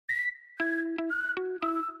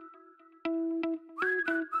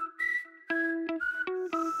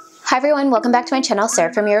Hi everyone, welcome back to my channel,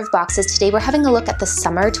 Sarah from Year of Boxes. Today we're having a look at the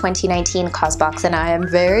Summer 2019 CAUSEBOX, and I am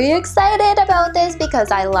very excited about this because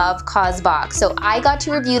I love CAUSEBOX. So I got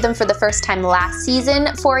to review them for the first time last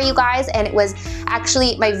season for you guys, and it was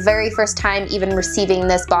actually my very first time even receiving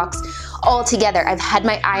this box altogether. I've had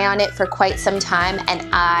my eye on it for quite some time, and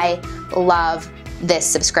I love this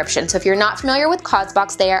subscription. So if you're not familiar with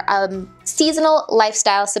CAUSEBOX, they are a seasonal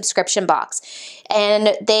lifestyle subscription box,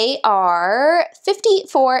 and they are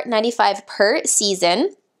 $54.95 per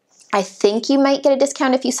season. I think you might get a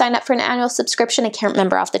discount if you sign up for an annual subscription. I can't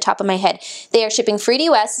remember off the top of my head. They are shipping free to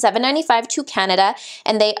US, $7.95 to Canada,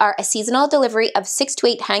 and they are a seasonal delivery of 6 to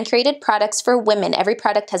 8 hand-created products for women. Every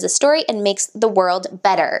product has a story and makes the world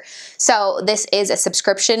better. So this is a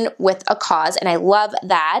subscription with a cause, and I love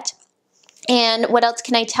that. And what else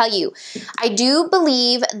can I tell you? I do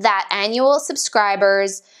believe that annual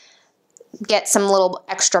subscribers get some little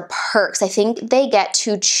extra perks. I think they get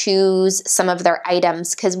to choose some of their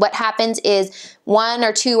items, because what happens is 1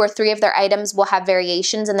 or 2 or 3 of their items will have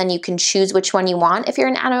variations, and then you can choose which one you want if you're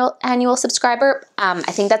an annual subscriber. I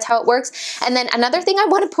think that's how it works. And then another thing I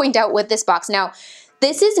want to point out with this box. Now,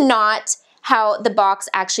 this is not how the box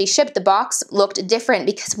actually shipped. The box looked different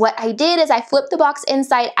because what I did is I flipped the box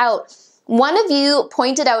inside out. One of you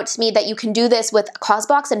pointed out to me that you can do this with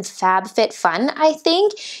CAUSEBOX and FabFitFun, I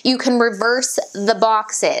think. You can reverse the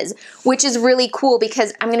boxes, which is really cool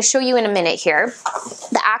because I'm going to show you in a minute here.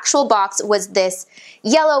 The actual box was this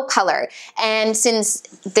yellow color, and since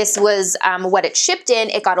this was what it shipped in,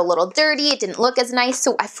 it got a little dirty. It didn't look as nice,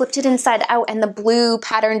 so I flipped it inside out, and the blue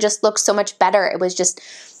pattern just looked so much better. It was just...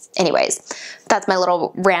 Anyways, that's my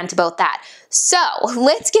little rant about that. So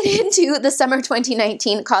let's get into the Summer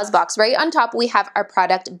 2019 CAUSEBOX. Right on top, we have our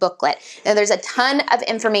product booklet. Now there's a ton of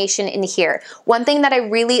information in here. One thing that I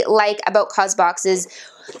really like about CAUSEBOX is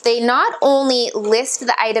they not only list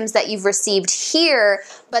the items that you've received here,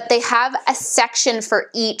 but they have a section for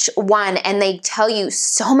each one, and they tell you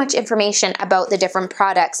so much information about the different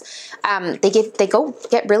products. They go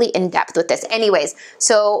get really in depth with this. Anyways,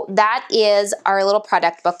 so that is our little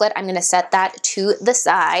product booklet. I'm gonna set that to the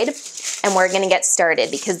side, and we're gonna get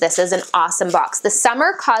started because this is an awesome box. The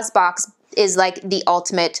Summer CAUSEBOX is like the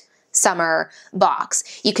ultimate summer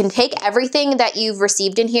box. You can take everything that you've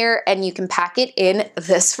received in here and you can pack it in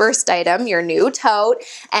this first item, your new tote,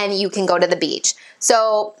 and you can go to the beach.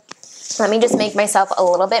 So let me just make myself a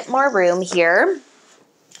little bit more room here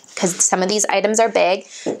because some of these items are big.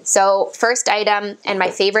 So first item, and my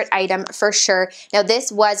favorite item for sure. Now this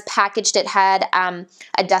was packaged. It had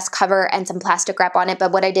a dust cover and some plastic wrap on it,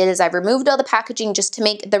 but what I did is I removed all the packaging just to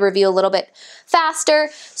make the review a little bit faster.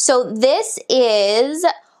 So this is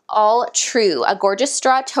All True, a gorgeous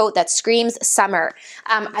straw tote that screams summer.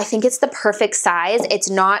 I think it's the perfect size. It's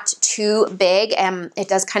not too big, and it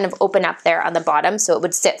does kind of open up there on the bottom, so it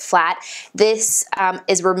would sit flat. This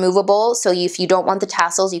is removable, so if you don't want the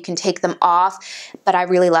tassels, you can take them off, but I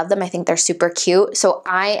really love them. I think they're super cute. So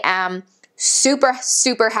I am super,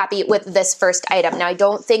 super happy with this first item. Now I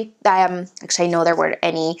don't think, actually I know there weren't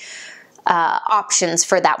any options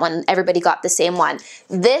for that one. Everybody got the same one.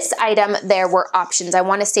 This item, there were options. I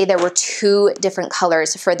want to say there were 2 different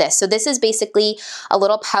colors for this. So this is basically a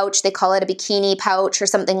little pouch. They call it a bikini pouch or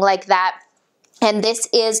something like that. And this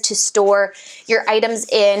is to store your items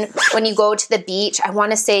in when you go to the beach. I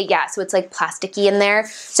want to say, yeah, so it's like plasticky in there.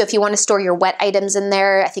 So if you want to store your wet items in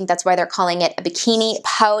there, I think that's why they're calling it a bikini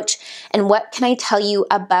pouch. And what can I tell you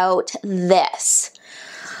about this?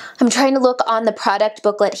 I'm trying to look on the product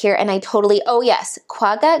booklet here, and I totally, oh yes,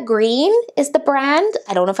 Quagga Green is the brand.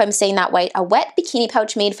 I don't know if I'm saying that right. A wet bikini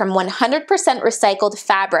pouch made from 100% recycled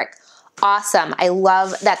fabric. Awesome. I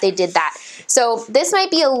love that they did that. So this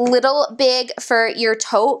might be a little big for your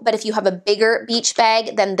tote, but if you have a bigger beach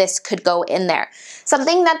bag, then this could go in there.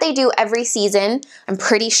 Something that they do every season, I'm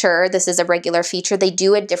pretty sure this is a regular feature, they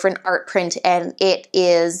do a different art print, and it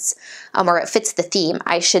is, or it fits the theme,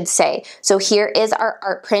 I should say. So here is our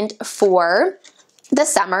art print for the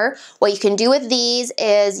summer. What you can do with these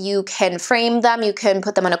is you can frame them, you can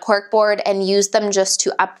put them on a cork board and use them just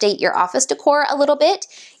to update your office decor a little bit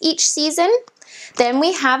each season. Then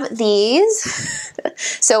we have these.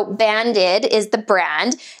 So Banded is the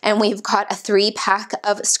brand, and we've got a 3-pack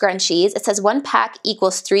of scrunchies. It says 1 pack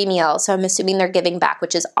equals 3 meals, so I'm assuming they're giving back,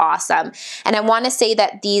 which is awesome. And I want to say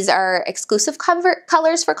that these are exclusive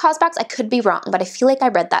colors for CAUSEBOX. I could be wrong, but I feel like I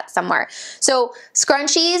read that somewhere. So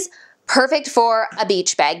scrunchies, perfect for a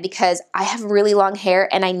beach bag because I have really long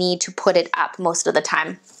hair and I need to put it up most of the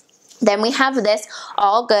time. Then we have this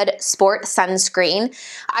All Good Sport Sunscreen.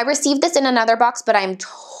 I received this in another box, but I'm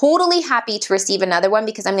totally happy to receive another one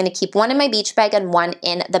because I'm gonna keep one in my beach bag and one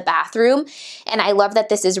in the bathroom. And I love that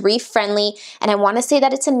this is reef friendly, and I wanna say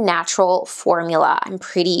that it's a natural formula, I'm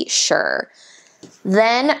pretty sure.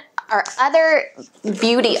 Then our other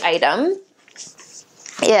beauty item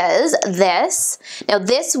is this. Now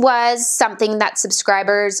this was something that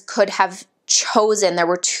subscribers could have chosen. There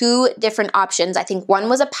were two different options. I think one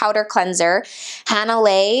was a powder cleanser. Hannah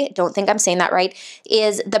Lay, don't think I'm saying that right,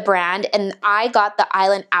 is the brand, and I got the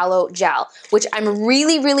Island Aloe Gel, which I'm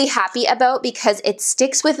really, really happy about because it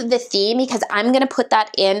sticks with the theme, because I'm gonna put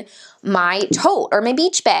that in my tote or my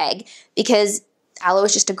beach bag, because aloe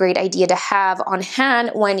is just a great idea to have on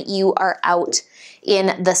hand when you are out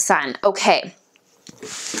in the sun. Okay.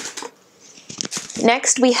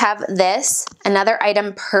 Next, we have this, another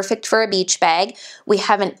item perfect for a beach bag. We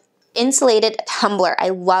have an insulated tumbler. I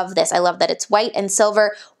love this. I love that it's white and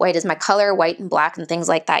silver. White is my color, white and black and things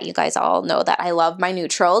like that. You guys all know that I love my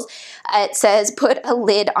neutrals. It says put a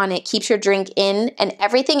lid on it, keeps your drink in and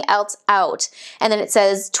everything else out. And then it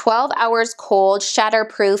says 12 hours cold,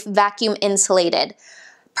 shatterproof, vacuum insulated.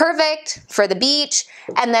 Perfect for the beach.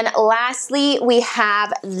 And then lastly, we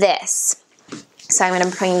have this. So I'm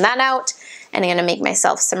going to bring that out. And I'm gonna make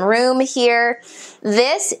myself some room here.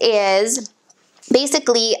 This is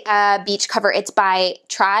basically a beach cover. It's by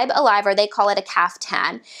Tribe Alive, or they call it a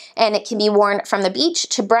caftan. And it can be worn from the beach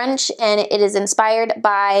to brunch, and it is inspired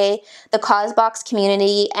by the CAUSEBOX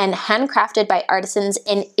community and handcrafted by artisans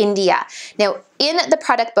in India. Now, in the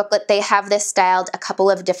product booklet, they have this styled a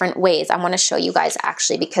couple of different ways. I wanna show you guys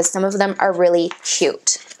actually, because some of them are really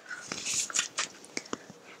cute.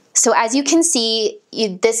 So as you can see,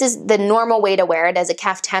 this is the normal way to wear it as a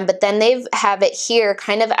caftan, but then they have it here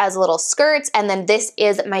kind of as little skirts, and then this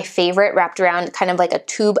is my favorite, wrapped around kind of like a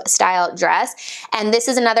tube style dress. And this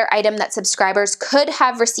is another item that subscribers could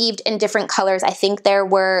have received in different colors. I think there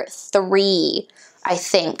were 3,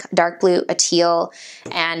 dark blue, a teal,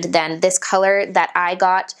 and then this color that I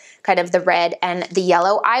got, kind of the red and the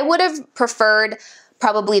yellow. I would have preferred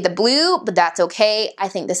probably the blue, but that's okay. I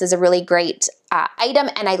think this is a really great item,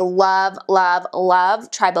 and I love, love, love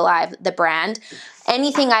Tribe Alive, the brand.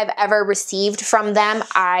 Anything I've ever received from them,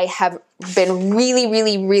 I have been really,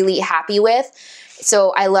 really, really happy with.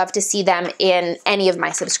 So I love to see them in any of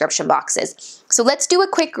my subscription boxes. So let's do a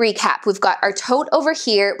quick recap. We've got our tote over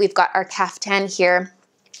here. We've got our caftan here.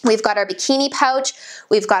 We've got our bikini pouch,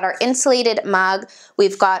 we've got our insulated mug,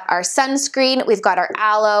 we've got our sunscreen, we've got our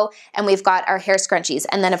aloe, and we've got our hair scrunchies,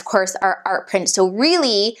 and then of course our art print. So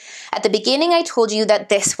really, at the beginning I told you that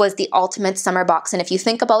this was the ultimate summer box, and if you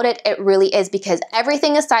think about it, it really is, because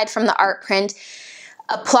everything aside from the art print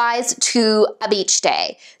applies to a beach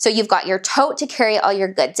day. So you've got your tote to carry all your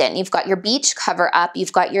goods in, you've got your beach cover up,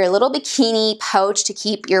 you've got your little bikini pouch to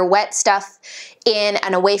keep your wet stuff in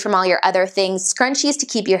and away from all your other things, scrunchies to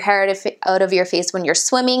keep your hair out of your face when you're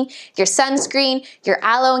swimming, your sunscreen, your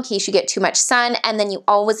aloe in case you get too much sun, and then you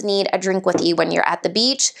always need a drink with you when you're at the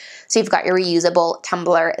beach. So you've got your reusable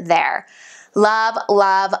tumbler there. Love,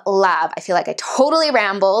 love, love. I feel like I totally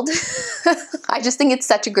rambled. I just think it's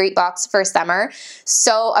such a great box for summer.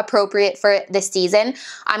 So appropriate for this season.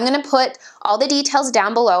 I'm gonna put all the details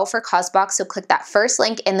down below for CAUSEBOX, so click that first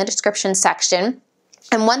link in the description section.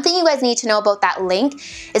 And one thing you guys need to know about that link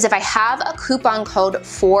is if I have a coupon code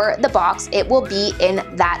for the box, it will be in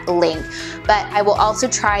that link. But I will also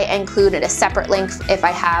try and include a separate link if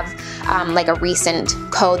I have like a recent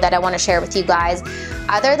code that I want to share with you guys.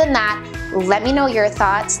 Other than that, let me know your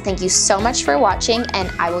thoughts. Thank you so much for watching,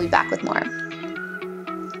 and I will be back with more.